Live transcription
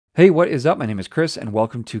Hey, what is up? My name is Chris and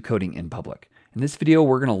welcome to Coding in Public. In this video,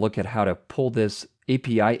 we're going to look at how to pull this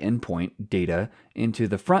API endpoint data into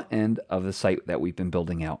the front end of the site that we've been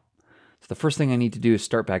building out. So the first thing I need to do is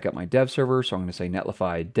start back up my dev server. So I'm going to say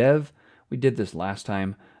Netlify dev. We did this last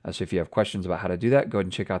time. So if you have questions about how to do that, go ahead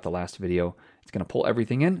and check out the last video. It's going to pull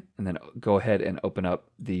everything in and then go ahead and open up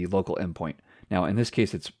the local endpoint. Now, in this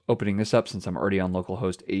case, it's opening this up since I'm already on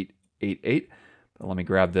localhost 888. But let me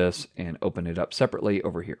grab this and open it up separately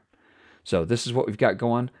over here. So this is what we've got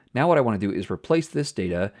going. Now what I want to do is replace this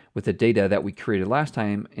data with the data that we created last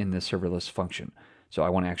time in the serverless function. So I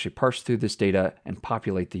want to actually parse through this data and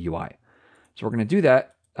populate the UI. So we're going to do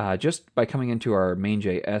that just by coming into our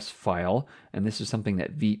main.js file. And this is something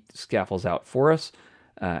that Vite scaffolds out for us.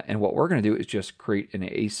 And what we're going to do is just create an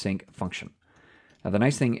async function. Now the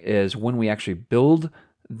nice thing is when we actually build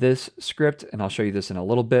this script, and I'll show you this in a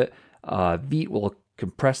little bit, Vite will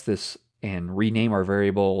compress this and rename our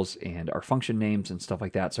variables and our function names and stuff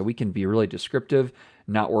like that. So we can be really descriptive,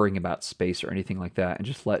 not worrying about space or anything like that, and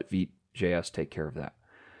just let ViteJS take care of that.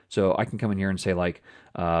 So I can come in here and say like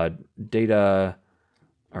data,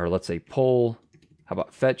 or let's say pull, how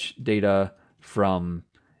about fetch data from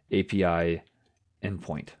API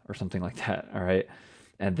endpoint or something like that, all right?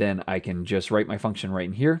 And then I can just write my function right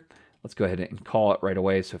in here. Let's go ahead and call it right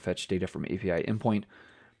away. So fetch data from API endpoint.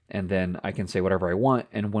 And then I can say whatever I want.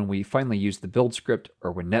 And when we finally use the build script,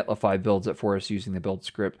 or when Netlify builds it for us using the build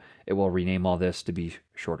script, it will rename all this to be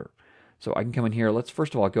shorter. So I can come in here. Let's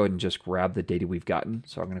first of all go ahead and just grab the data we've gotten.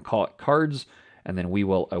 So I'm going to call it cards, and then we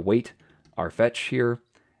will await our fetch here.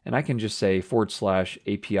 And I can just say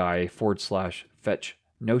 /API /fetch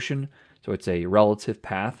Notion. So it's a relative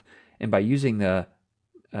path. And by using the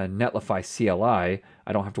Netlify CLI,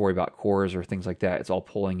 I don't have to worry about cores or things like that. It's all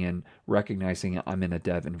pulling in, recognizing I'm in a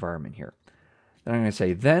dev environment here. Then I'm going to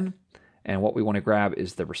say then, and what we want to grab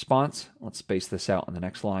is the response. Let's space this out on the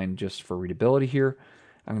next line just for readability here.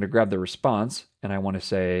 I'm going to grab the response, and I want to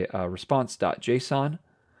say response.json,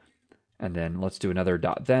 and then let's do another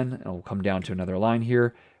 .then, and we'll come down to another line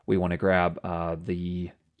here. We want to grab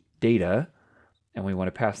the data, and we want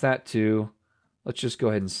to pass that to, let's just go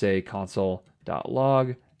ahead and say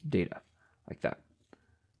console.log data, like that.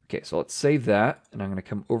 Okay, so let's save that, and I'm going to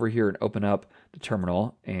come over here and open up the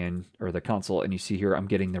terminal or the console, and you see here I'm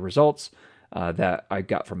getting the results that I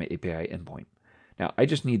got from an API endpoint. Now I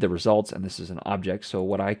just need the results, and this is an object, so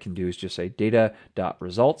what I can do is just say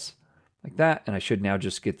data.results, like that, and I should now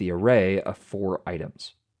just get the array of 4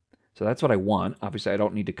 items. So that's what I want. Obviously I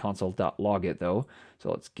don't need to console.log it though, so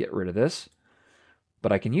let's get rid of this.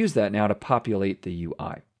 But I can use that now to populate the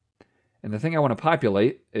UI. And the thing I want to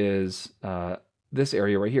populate is this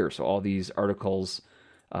area right here. So all these articles,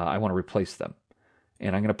 I want to replace them.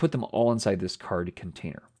 And I'm going to put them all inside this card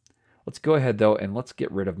container. Let's go ahead though, and let's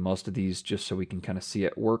get rid of most of these just so we can kind of see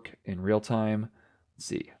it work in real time. Let's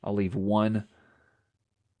see, I'll leave one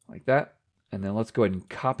like that. And then let's go ahead and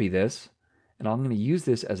copy this. And I'm going to use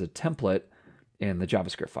this as a template in the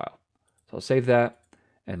JavaScript file. So I'll save that,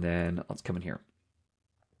 and then let's come in here.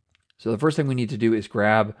 So the first thing we need to do is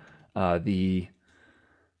grab the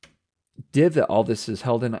div that all this is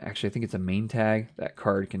held in. Actually, I think it's a main tag, that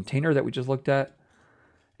card container that we just looked at.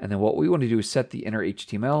 And then what we want to do is set the inner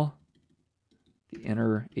HTML,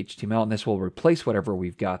 and this will replace whatever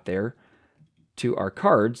we've got there to our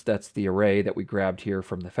cards. That's the array that we grabbed here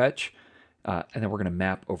from the fetch. And then we're going to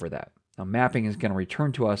map over that. Now mapping is going to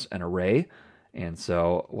return to us an array. And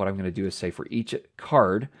so what I'm going to do is say for each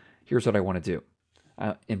card, here's what I want to do.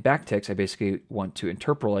 In backticks, I basically want to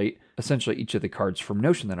interpolate essentially each of the cards from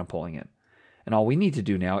Notion that I'm pulling in. And all we need to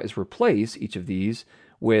do now is replace each of these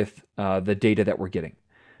with the data that we're getting.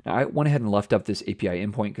 Now I went ahead and left up this API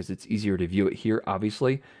endpoint because it's easier to view it here,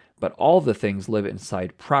 obviously, but all of the things live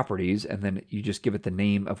inside properties, and then you just give it the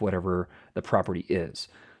name of whatever the property is.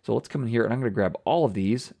 So let's come in here, and I'm going to grab all of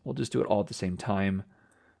these. We'll just do it all at the same time.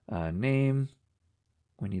 Name,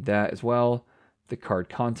 we need that as well. The card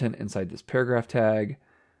content inside this paragraph tag.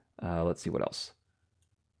 Let's see what else.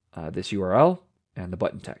 This URL and the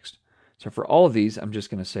button text. So for all of these, I'm just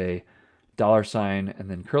going to say $, and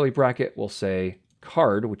then curly bracket will say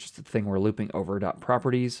card, which is the thing we're looping over,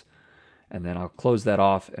 .properties. And then I'll close that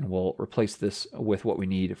off, and we'll replace this with what we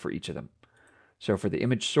need for each of them. So for the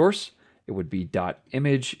image source, it would be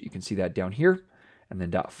 .image. You can see that down here, and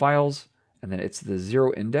then .files, and then it's the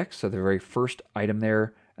 0 index, so the very first item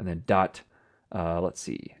there, and then let's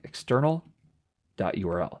see,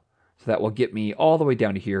 external.url. So that will get me all the way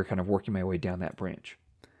down to here, kind of working my way down that branch.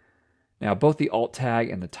 Now, both the alt tag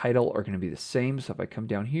and the title are going to be the same. So if I come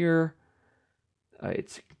down here,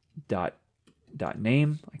 it's dot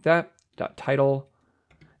name like that, dot title,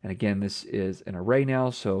 And again, this is an array now.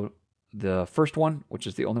 So the first one, which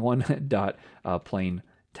is the only one, dot plain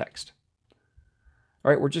text.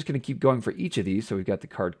 All right, we're just going to keep going for each of these. So we've got the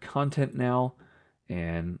card content now,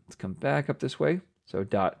 and let's come back up this way. So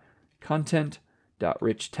dot content dot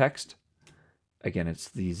rich text. Again, it's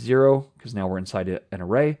the 0 because now we're inside an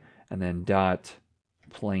array, and then dot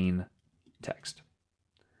plain text.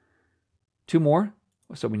 Two more.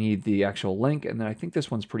 So we need the actual link, and then I think this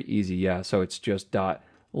one's pretty easy. Yeah, so it's just dot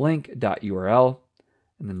link dot URL,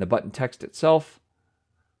 and then the button text itself.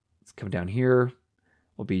 Let's come down here.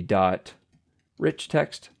 Will be dot rich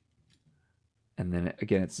text, and then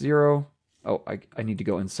again it's 0. Oh, I need to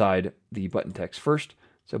go inside the button text first.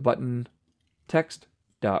 So button text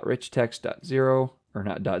dot rich text dot 0, or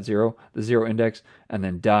not dot 0, the 0 index, and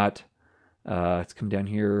then dot let's come down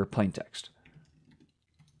here, plain text,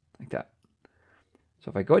 like that. So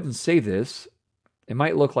if I go ahead and save this, it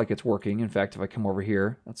might look like it's working. In fact, if I come over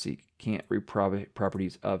here, let's see, can't read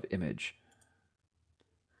properties of image.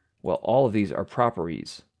 Well, all of these are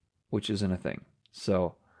properties, which isn't a thing.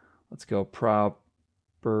 So let's go properties.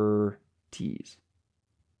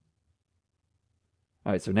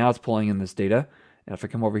 All right, so now it's pulling in this data. And if I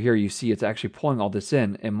come over here, you see it's actually pulling all this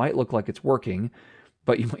in. It might look like it's working,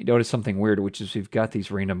 but you might notice something weird, which is we've got these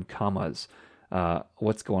random commas.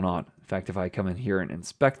 What's going on? In fact, if I come in here and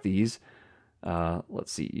inspect these,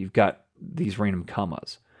 let's see, you've got these random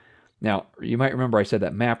commas. Now, you might remember I said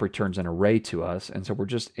that map returns an array to us, and so we're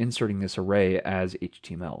just inserting this array as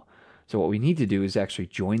HTML. So what we need to do is actually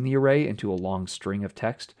join the array into a long string of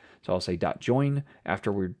text. So I'll say .join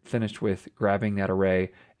after we're finished with grabbing that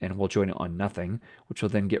array, and we'll join it on nothing, which will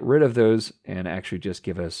then get rid of those and actually just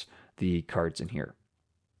give us the cards in here.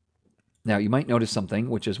 Now, you might notice something,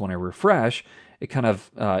 which is when I refresh, it kind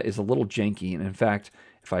of is a little janky. And in fact,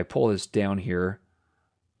 if I pull this down here,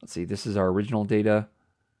 let's see, this is our original data.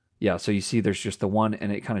 Yeah, so you see there's just the one,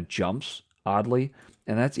 and it kind of jumps oddly.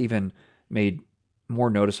 And that's even made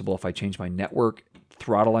more noticeable if I change my network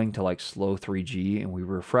throttling to like slow 3G and we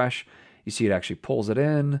refresh. You see it actually pulls it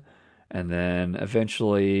in, and then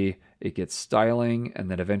eventually it gets styling, and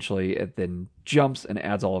then eventually it then jumps and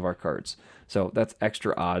adds all of our cards. So that's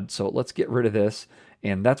extra odd. So let's get rid of this.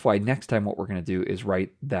 And that's why next time what we're going to do is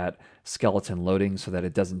write that skeleton loading so that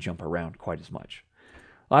it doesn't jump around quite as much.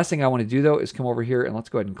 Last thing I want to do though is come over here and let's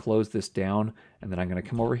go ahead and close this down. And then I'm going to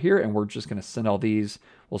come over here and we're just going to send all these.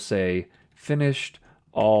 We'll say finished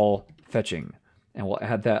all fetching, and we'll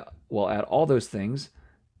add all those things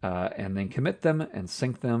and then commit them and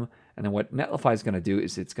sync them. And then what Netlify is going to do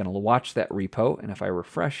is it's going to watch that repo. And if I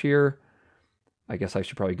refresh here, I guess I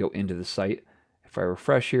should probably go into the site. If I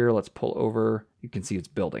refresh here, let's pull over, you can see it's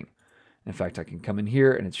building. In fact, I can come in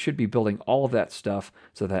here and it should be building all of that stuff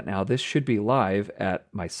so that now this should be live at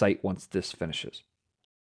my site once this finishes.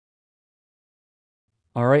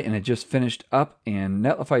 All right, and it just finished up, and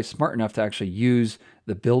Netlify is smart enough to actually use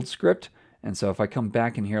the build script. And so if I come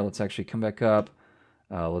back in here, let's actually come back up.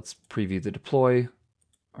 Let's preview the deploy.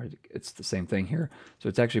 It's the same thing here. So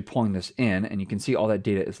it's actually pulling this in, and you can see all that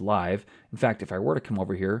data is live. In fact, if I were to come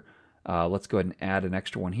over here, let's go ahead and add an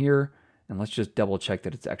extra one here, and let's just double check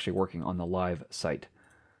that it's actually working on the live site.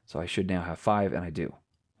 So I should now have 5, and I do.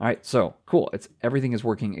 All right, so cool. Everything is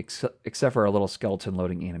working except for our little skeleton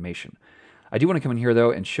loading animation. I do want to come in here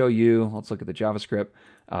though and show you, let's look at the JavaScript,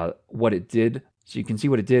 what it did. So you can see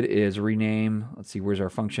what it did is rename, let's see, where's our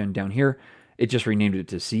function down here? It just renamed it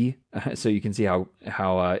to C. So you can see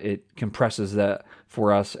how it compresses that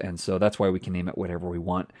for us. And so that's why we can name it whatever we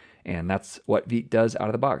want. And that's what Vite does out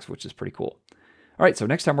of the box, which is pretty cool. All right, so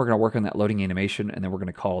next time we're going to work on that loading animation, and then we're going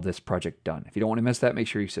to call this project done. If you don't want to miss that, make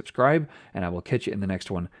sure you subscribe, and I will catch you in the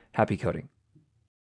next one. Happy coding.